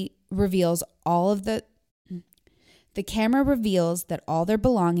reveals that all their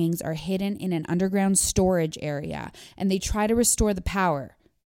belongings are hidden in an underground storage area, and they try to restore the power,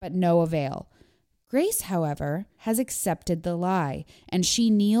 but no avail. Grace, however, has accepted the lie, and she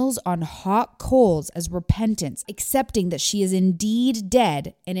kneels on hot coals as repentance, accepting that she is indeed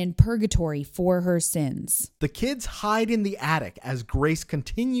dead and in purgatory for her sins. The kids hide in the attic as Grace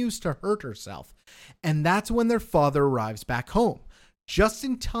continues to hurt herself, and that's when their father arrives back home, just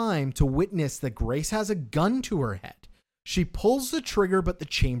in time to witness that Grace has a gun to her head. She pulls the trigger, but the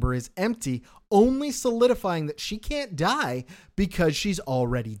chamber is empty, only solidifying that she can't die because she's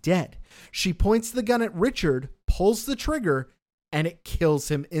already dead. She points the gun at Richard, pulls the trigger, and it kills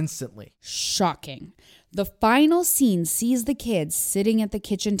him instantly. Shocking. The final scene sees the kids sitting at the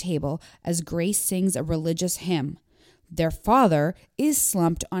kitchen table as Grace sings a religious hymn. Their father is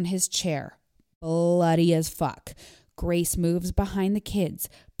slumped on his chair, bloody as fuck. Grace moves behind the kids,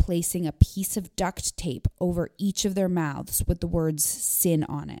 placing a piece of duct tape over each of their mouths with the words sin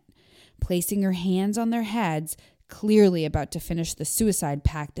on it. Placing her hands on their heads, clearly about to finish the suicide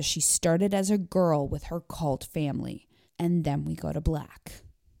pact that she started as a girl with her cult family. And then we go to black.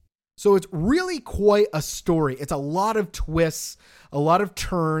 So it's really quite a story. It's a lot of twists, a lot of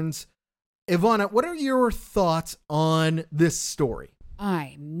turns. Ivana, what are your thoughts on this story?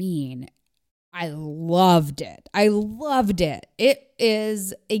 I mean, I loved it. It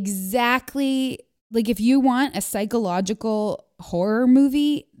is exactly like if you want a psychological horror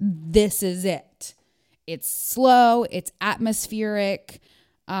movie, this is it. It's slow, it's atmospheric,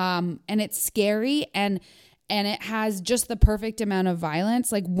 and it's scary, and it has just the perfect amount of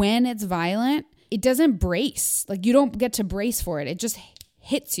violence. Like when it's violent, it doesn't brace. Like you don't get to brace for it. It just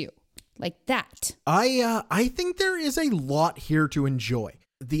hits you like that. I think there is a lot here to enjoy.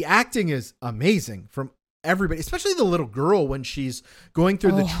 The acting is amazing from everybody, especially the little girl when she's going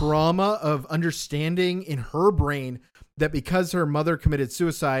through the trauma of understanding in her brain that because her mother committed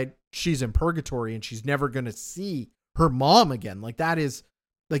suicide, she's in purgatory and she's never going to see her mom again. Like that is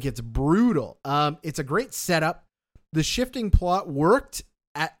like, it's brutal. It's a great setup. The shifting plot worked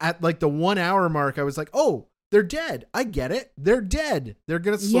at like the 1 hour mark. I was like, oh, they're dead. I get it. They're dead. They're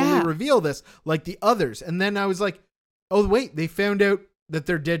going to slowly reveal this like the others. And then I was like, oh, wait, they found out that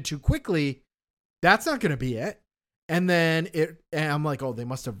they're dead too quickly. That's not going to be it. And then and I'm like, oh, they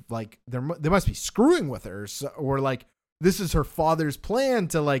must have like, they must be screwing with her. Or like, this is her father's plan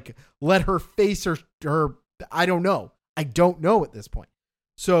to like, let her face her, I don't know. I don't know at this point.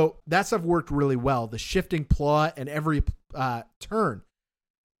 So that stuff worked really well. The shifting plot and every turn.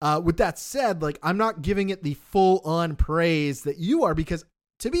 With that said, like, I'm not giving it the full on praise that you are, because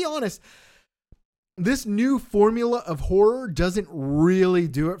to be honest, this new formula of horror doesn't really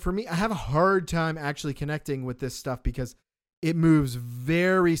do it for me. I have a hard time actually connecting with this stuff because it moves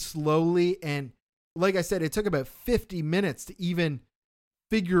very slowly. And like I said, it took about 50 minutes to even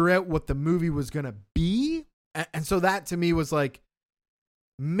figure out what the movie was going to be. And so that to me was like,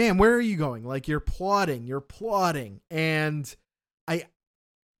 man, where are you going? Like you're plotting. And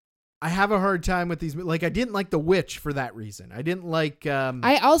I have a hard time with these. Like I didn't like The Witch for that reason. I didn't like.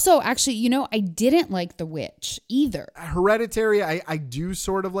 I also actually, I didn't like The Witch either. Hereditary, I do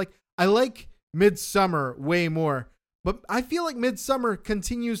sort of like. I like Midsommar way more, but I feel like Midsommar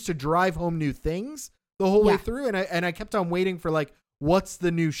continues to drive home new things the whole way through, and I kept on waiting for like, what's the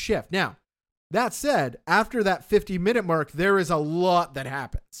new shift? Now, that said, after that 50-minute mark, there is a lot that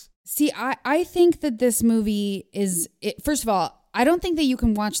happens. See, I think that this movie is. First of all, I don't think that you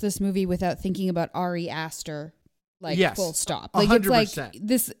can watch this movie without thinking about Ari Aster, like full stop. Like 100%. It's like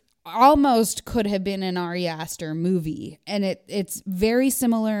this almost could have been an Ari Aster movie, and it's very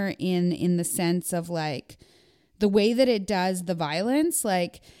similar in the sense of like the way that it does the violence.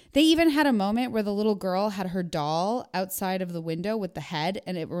 Like they even had a moment where the little girl had her doll outside of the window with the head,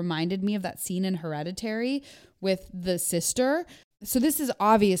 and it reminded me of that scene in Hereditary with the sister. So this is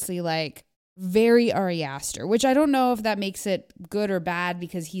obviously like very Ari Aster, which I don't know if that makes it good or bad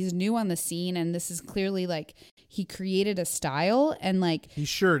because he's new on the scene, and this is clearly like he created a style, and like he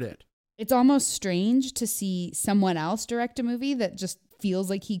sure did. It's almost strange to see someone else direct a movie that just feels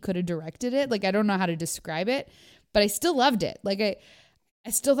like he could have directed it. Like I don't know how to describe it, but I still loved it. Like I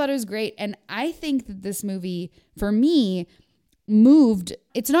still thought it was great, and I think that this movie for me moved.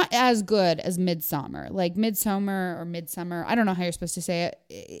 It's not as good as Midsommar. Like Midsommar or Midsummer, I don't know how you're supposed to say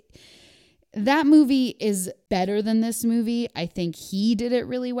it. That movie is better than this movie. I think he did it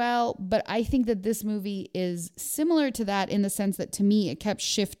really well, but I think that this movie is similar to that in the sense that to me, it kept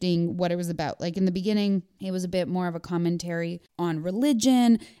shifting what it was about. Like in the beginning, it was a bit more of a commentary on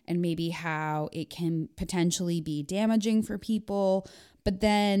religion and maybe how it can potentially be damaging for people. But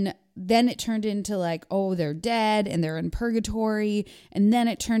then it turned into like, oh, they're dead and they're in purgatory. And then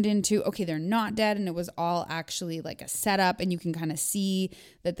it turned into, okay, they're not dead. And it was all actually like a setup. And you can kind of see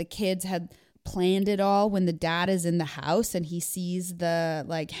that the kids had planned it all when the dad is in the house and he sees the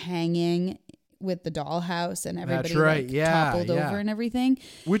like hanging with the dollhouse and everybody toppled over and everything.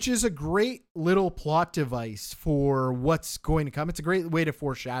 Which is a great little plot device for what's going to come. It's a great way to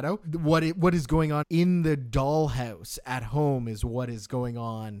foreshadow what is going on in the dollhouse at home is what is going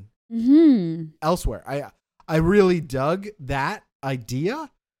on elsewhere. I really dug that idea.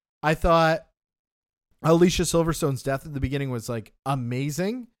 I thought Alicia Silverstone's death at the beginning was like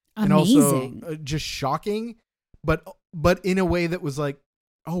amazing. And also just shocking, but in a way that was like,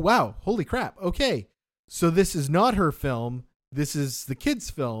 oh, wow, holy crap. Okay, so this is not her film. This is the kid's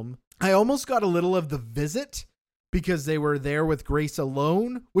film. I almost got a little of The Visit because they were there with Grace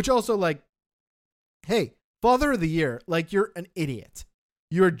alone, which also like, hey, Father of the Year, like you're an idiot.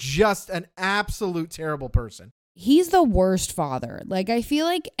 You're just an absolute terrible person. He's the worst father. Like, I feel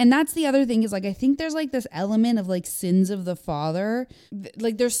like, and that's the other thing is like, I think there's like this element of like sins of the father.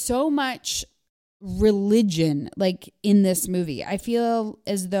 Like there's so much religion like in this movie. I feel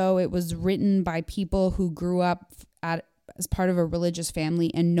as though it was written by people who grew up as part of a religious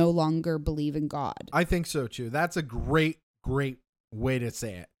family and no longer believe in God. I think so too. That's a great way to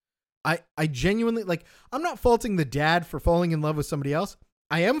say it. I genuinely like, I'm not faulting the dad for falling in love with somebody else.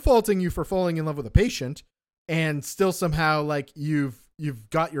 I am faulting you for falling in love with a patient and still somehow like you've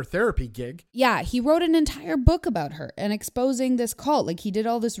got your therapy gig. Yeah, he wrote an entire book about her and exposing this cult. Like he did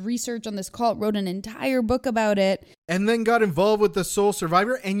all this research on this cult, wrote an entire book about it. And then got involved with the sole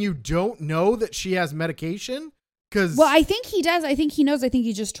survivor and you don't know that she has medication? Well, I think he does. I think he knows. I think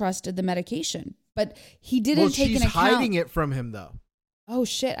he just trusted the medication. But he didn't take an account. She's hiding it from him though. Oh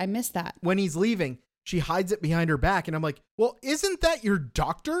shit, I missed that. When he's leaving, she hides it behind her back. And I'm like, well, isn't that your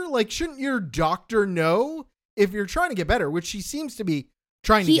doctor? Like, shouldn't your doctor know if you're trying to get better, which she seems to be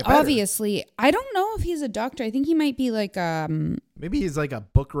trying to get better. Obviously, I don't know if he's a doctor. I think he might be like maybe he's like a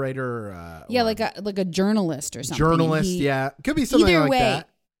book writer. Like a journalist or something. Journalist, could be something like that.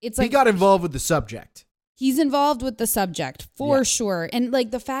 It's like he got involved with the subject. He's involved with the subject for sure, and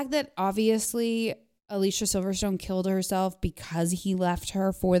like the fact that obviously Alicia Silverstone killed herself because he left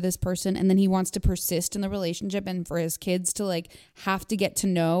her for this person, and then he wants to persist in the relationship, and for his kids to like have to get to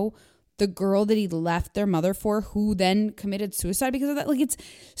know the girl that he left their mother for, who then committed suicide because of that. Like it's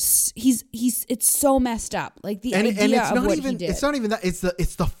so messed up. Like the idea of what he did. It's not even that. It's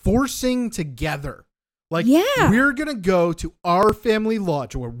the forcing together. Like we're gonna go to our family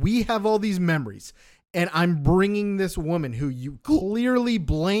lodge where we have all these memories, and I'm bringing this woman who you clearly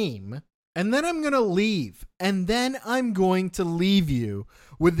blame, and then I'm gonna leave, and then I'm going to leave you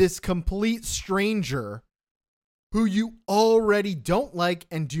with this complete stranger who you already don't like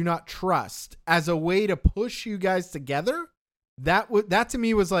and do not trust as a way to push you guys together. That to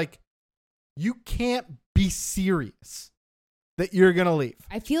me was like, you can't be serious that you're going to leave.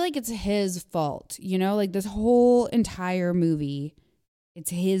 I feel like it's his fault, like this whole entire movie,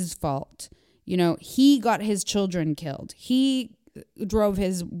 it's his fault. He got his children killed. He drove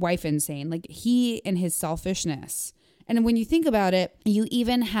his wife insane. Like he and his selfishness. And when you think about it, you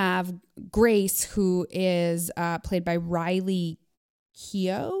even have Grace, who is played by Riley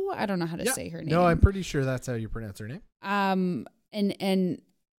Keough. I don't know how to say her name. No, I'm pretty sure that's how you pronounce her name. And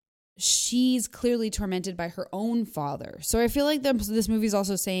she's clearly tormented by her own father. So I feel like this movie is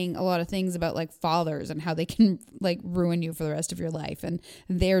also saying a lot of things about like fathers and how they can like ruin you for the rest of your life, and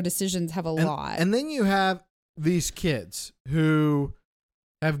their decisions have a lot. And then you have these kids who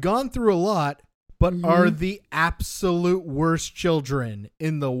have gone through a lot, but are the absolute worst children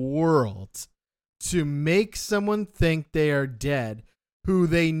in the world to make someone think they are dead, who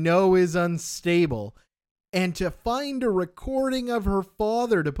they know is unstable, and to find a recording of her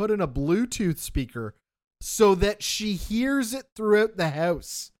father to put in a Bluetooth speaker so that she hears it throughout the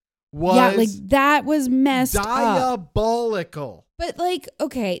house that was messed up. Diabolical. But like,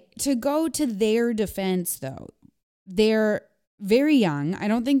 okay, to go to their defense though, they're very young. I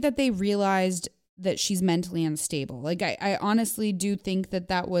don't think that they realized that she's mentally unstable. Like I honestly do think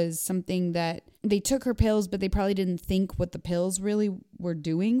that was something that they took her pills, but they probably didn't think what the pills really were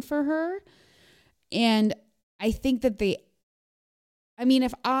doing for her. And I think that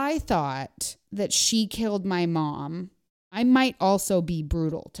if I thought that she killed my mom I might also be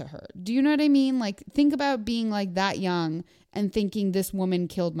brutal to her. Do you know what I mean? Like, think about being like that young and thinking this woman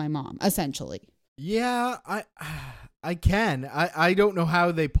killed my mom, essentially. Yeah, I can. I don't know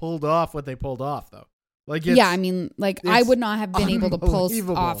how they pulled off what they pulled off, though. Like, yeah, I mean, like, I would not have been able to pull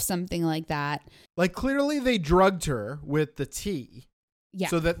unbelievable. off something like that. Like, clearly they drugged her with the tea Yeah.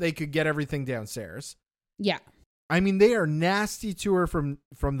 so that they could get everything downstairs. Yeah. I mean, they are nasty to her from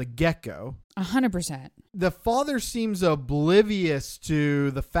the get-go. 100%. The father seems oblivious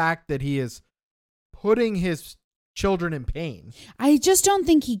to the fact that he is putting his children in pain. I just don't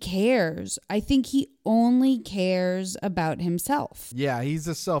think he cares. I think he only cares about himself. Yeah, he's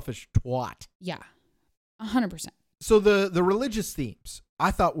a selfish twat. Yeah. 100%. So the religious themes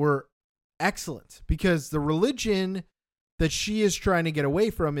I thought were excellent because the religion that she is trying to get away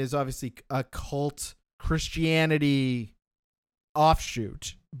from is obviously a cult Christianity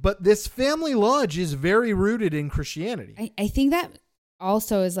offshoot. But this family lodge is very rooted in Christianity. I think that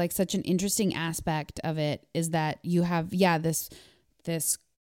also is like such an interesting aspect of it is that you have, this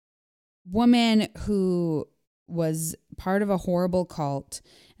woman who was part of a horrible cult.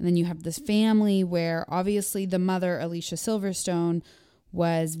 And then you have this family where obviously the mother, Alicia Silverstone,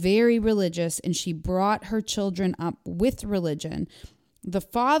 was very religious and she brought her children up with religion. The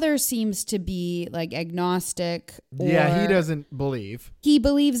father seems to be like agnostic. Yeah, he doesn't believe. He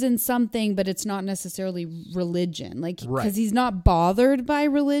believes in something, but it's not necessarily religion. Like, Right. because he's not bothered by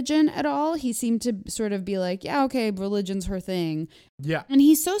religion at all. He seemed to sort of be like, yeah, okay, religion's her thing. Yeah. And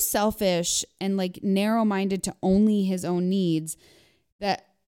he's so selfish and like narrow-minded to only his own needs that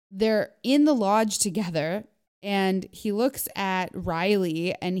they're in the lodge together and he looks at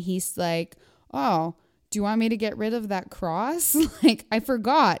Riley and he's like, oh, do you want me to get rid of that cross? Like, I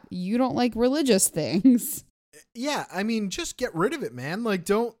forgot you don't like religious things. Yeah, I mean, just get rid of it, man. Like,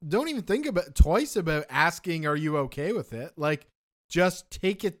 don't even think about twice about asking, are you okay with it? Like, just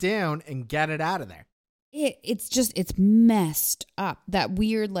take it down and get it out of there. It's messed up. That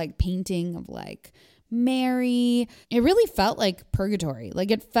weird like painting of like Mary. It really felt like purgatory.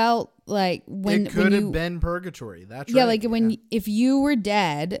 Like it felt like when it could when have been purgatory. That's yeah, right. like when if you were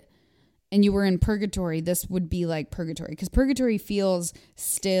dead and you were in purgatory, this would be like purgatory because purgatory feels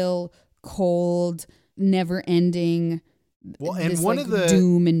still, cold, never ending. Well, and this, one like, of the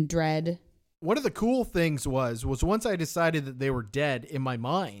doom and dread. One of the cool things was once I decided that they were dead in my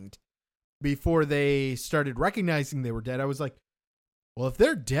mind, before they started recognizing they were dead, I was like, well, if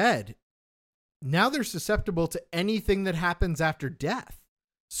they're dead, now they're susceptible to anything that happens after death.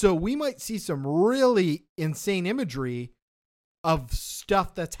 So we might see some really insane imagery of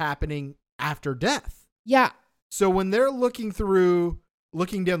stuff that's happening after death. Yeah. So when they're looking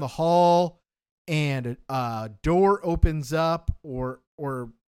down the hall and a door opens up or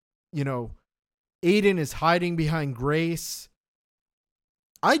you know, Aiden is hiding behind Grace,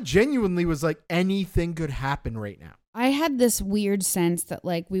 I genuinely was like, anything could happen right now. I had this weird sense that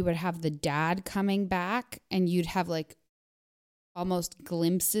like we would have the dad coming back and you'd have like almost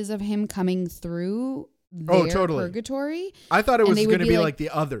glimpses of him coming through their purgatory. I thought it was going to be like the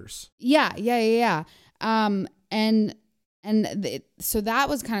others. Yeah. So that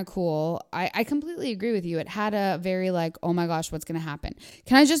was kind of cool. I completely agree with you. It had a very like, oh my gosh, what's going to happen?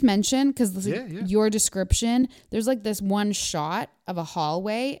 Can I just mention, because your description, there's like this one shot of a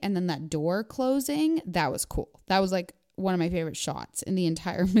hallway and then that door closing. That was cool. That was like one of my favorite shots in the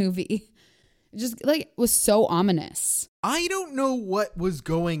entire movie. It just like was so ominous. I don't know what was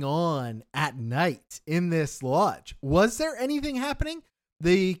going on at night in this lodge. Was there anything happening?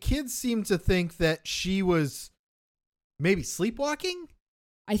 The kids seemed to think that she was maybe sleepwalking.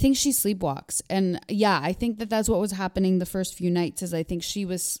 I think she sleepwalks. And yeah, I think that that's what was happening the first few nights is I think she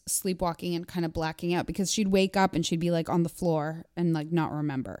was sleepwalking and kind of blacking out because she'd wake up and she'd be like on the floor and like not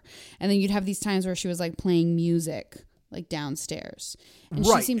remember. And then you'd have these times where she was like playing music like downstairs. And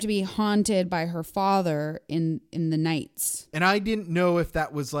she seemed to be haunted by her father in the nights. And I didn't know if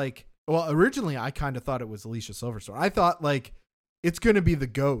that was like, well, originally I kind of thought it was Alicia Silverstone. I thought like it's going to be the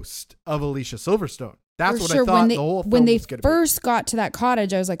ghost of Alicia Silverstone. That's what I thought the whole film was going to be. When they first got to that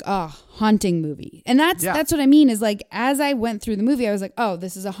cottage, I was like, oh, haunting movie. And that's what I mean is like, as I went through the movie, I was like, oh,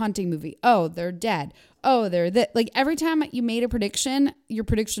 this is a haunting movie. Oh, they're dead. Oh, they're that. Like every time you made a prediction, your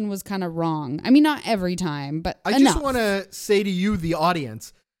prediction was kind of wrong. I mean, not every time, but I just want to say to you, the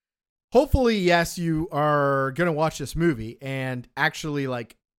audience, hopefully, yes, you are going to watch this movie and actually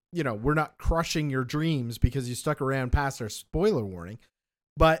like, you know, we're not crushing your dreams because you stuck around past our spoiler warning.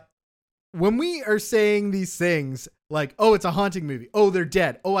 But when we are saying these things like, oh, it's a haunting movie. Oh, they're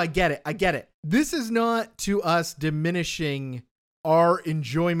dead. Oh, I get it. This is not to us diminishing our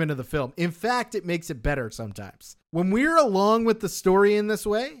enjoyment of the film. In fact, it makes it better sometimes. When we're along with the story in this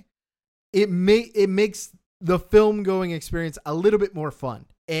way, it makes the film going experience a little bit more fun.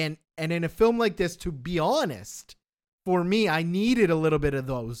 And in a film like this, to be honest, for me, I needed a little bit of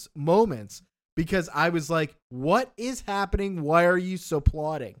those moments because I was like, what is happening? Why are you so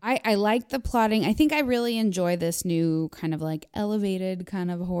plotting? I like the plotting. I think I really enjoy this new kind of like elevated kind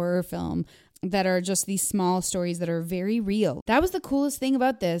of horror film that are just these small stories that are very real. That was the coolest thing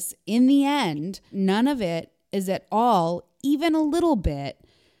about this. In the end, none of it is at all, even a little bit,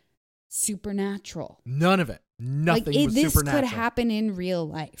 supernatural. None of it. Nothing was this supernatural. could happen in real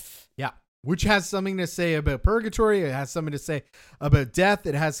life. Yeah. Which has something to say about purgatory. It has something to say about death.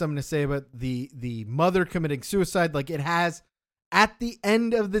 It has something to say about the mother committing suicide. Like, it has, at the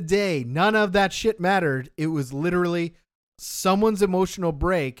end of the day, none of that shit mattered. It was literally someone's emotional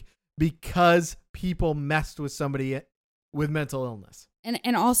break because people messed with somebody with mental illness.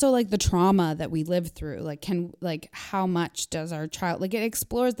 And also like the trauma that we live through, like how much does our child, like it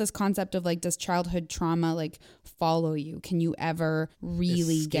explores this concept of like, does childhood trauma like follow you? Can you ever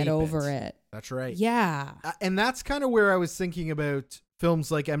really get over it? That's right. Yeah. And that's kind of where I was thinking about films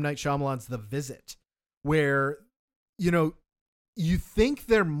like M. Night Shyamalan's The Visit, where, you think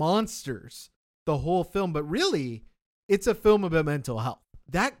they're monsters the whole film, but really it's a film about mental health.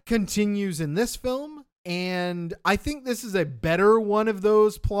 That continues in this film. And I think this is a better one of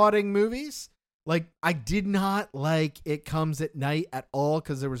those plotting movies. Like, I did not like It Comes at Night at all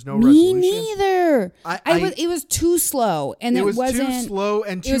because there was no resolution. Me neither. It was too slow, and it wasn't too slow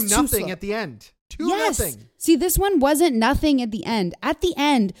and too nothing at the end. Nothing. See, this one wasn't nothing at the end. At the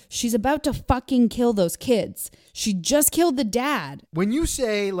end, she's about to fucking kill those kids. She just killed the dad. When you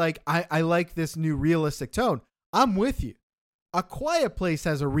say like I like this new realistic tone, I'm with you. A Quiet Place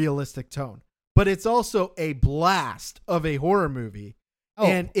has a realistic tone. But it's also a blast of a horror movie. Oh,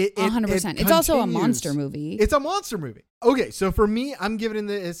 and 100%. It's also a monster movie. It's a monster movie. Okay, so for me, I'm giving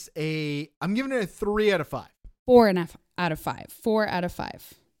it a 3 out of 5. 4 out of 5. 4 out of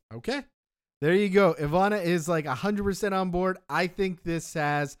 5. Okay. There you go. Ivana is like 100% on board. I think this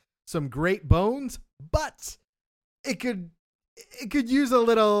has some great bones, but it could use a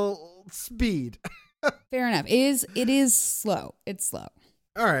little speed. Fair enough. It is slow. It's slow.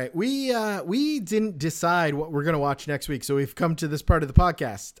 All right, we didn't decide what we're going to watch next week, so we've come to this part of the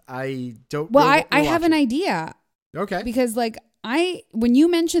podcast. I don't know. Well, I have an idea. Okay. Because when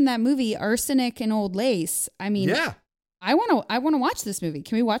you mentioned that movie Arsenic and Old Lace, I mean, yeah. I want to watch this movie.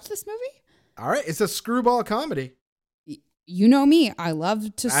 Can we watch this movie? All right, it's a screwball comedy. You know me. I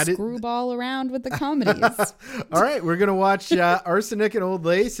love to screwball around with the comedies. All right, we're going to watch Arsenic and Old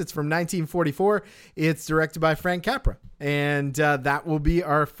Lace. It's from 1944. It's directed by Frank Capra. And that'll be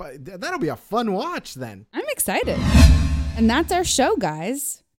a fun watch then. I'm excited. And that's our show,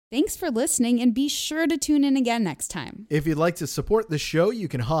 guys. Thanks for listening, and be sure to tune in again next time. If you'd like to support the show, you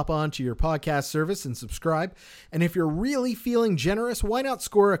can hop on to your podcast service and subscribe. And if you're really feeling generous, why not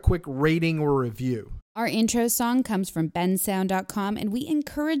score a quick rating or review? Our intro song comes from bensound.com, and we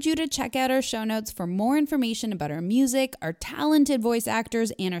encourage you to check out our show notes for more information about our music, our talented voice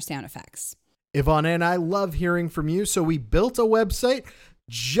actors, and our sound effects. Ivana and I love hearing from you, so we built a website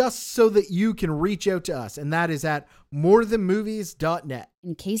just so that you can reach out to us, and that is at morethanmovies.net.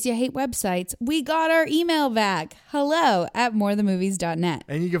 In case you hate websites, we got our email back. hello@morethanmovies.net.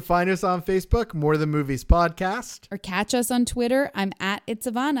 And you can find us on Facebook, More Than Movies Podcast. Or catch us on Twitter. I'm at It's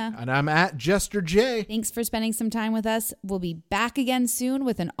Ivana. And I'm at Jester J. Thanks for spending some time with us. We'll be back again soon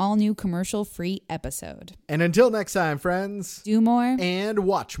with an all-new commercial-free episode. And until next time, friends. Do more. And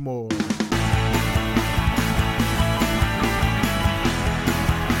watch more.